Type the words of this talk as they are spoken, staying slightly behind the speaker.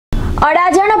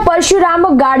Adajan Parshuram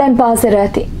garden પાસે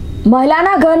રહેતી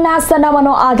મહિલાના ઘરના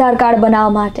સરનામાનો આધાર કાર્ડ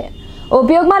બનાવવા માટે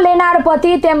ઉપયોગમાં લેનાર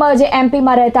પતિ તેમજ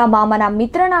એમપીમાં રહેતા મામાના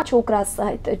મિત્રના છોકરા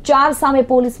સહિત 4 સામે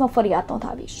પોલીસમાં ફરિયાદ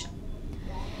નોંધાવી છે.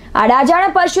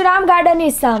 અડાજણ પરશુરામ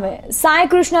ગાર્ડનની સામે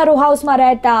સાંઈ કૃષ્ણ રો હાઉસમાં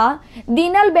રહેતા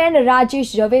દિનલબેન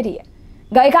રાજેશ ઝવેરીએ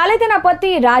ગઈકાલે તેના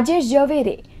પતિ રાજેશ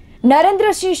ઝવેરી,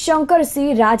 નરેન્દ્રસિંહ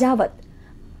શંકરસિંહ રાજાવત,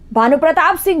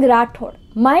 ભાનુપ્રતાપસિંહ રાઠોડ,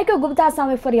 મહેક ગુપ્તા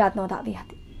સામે ફરિયાદ નોંધાવી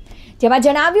હતી, જેમાં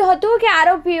જણાવ્યું હતું કે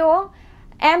આરોપીઓ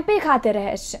એમપી ખાતે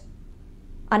રહે છે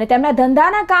અને તેમના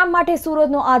ધંધાના કામ માટે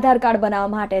સુરતનો આધાર કાર્ડ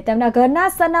બનાવવા માટે તેમના ઘરના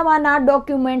સરનામાના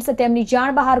ડોક્યુમેન્ટ્સ તેમની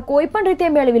જાણ બહાર કોઈ પણ રીતે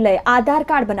મેળવી લઈ આધાર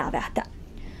કાર્ડ બનાવ્યા હતા.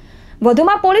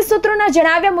 વધુમાં પોલીસ સૂત્રોના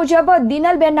જણાવ્યા મુજબ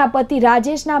દિનલબેનના પતિ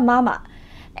રાજેશના મામા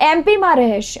એમપીમાં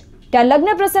રહે છે. ત્યાં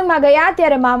લગ્ન પ્રસંગમાં ગયા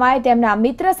ત્યારે મામાએ તેમના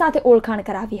મિત્ર સાથે ઓળખાણ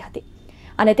કરાવી હતી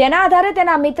અને તેના આધારે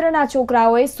તેના મિત્રના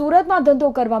છોકરાઓએ સુરતમાં ધંધો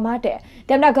કરવા માટે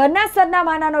તેમના ઘરના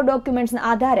સરનામાના ડોક્યુમેન્ટ્સના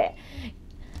આધારે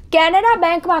કેનેડા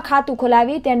બેંકમાં ખાતું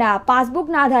ખોલાવી તેના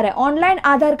પાસબુકના આધારે ઓનલાઈન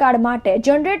આધાર કાર્ડ માટે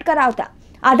જનરેટ કરાવતા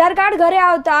આધાર કાર્ડ ઘરે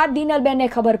આવતા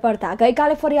દિનલબેનને ખબર પડતા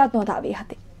ગઈકાલે ફરિયાદ નોંધાવી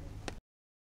હતી.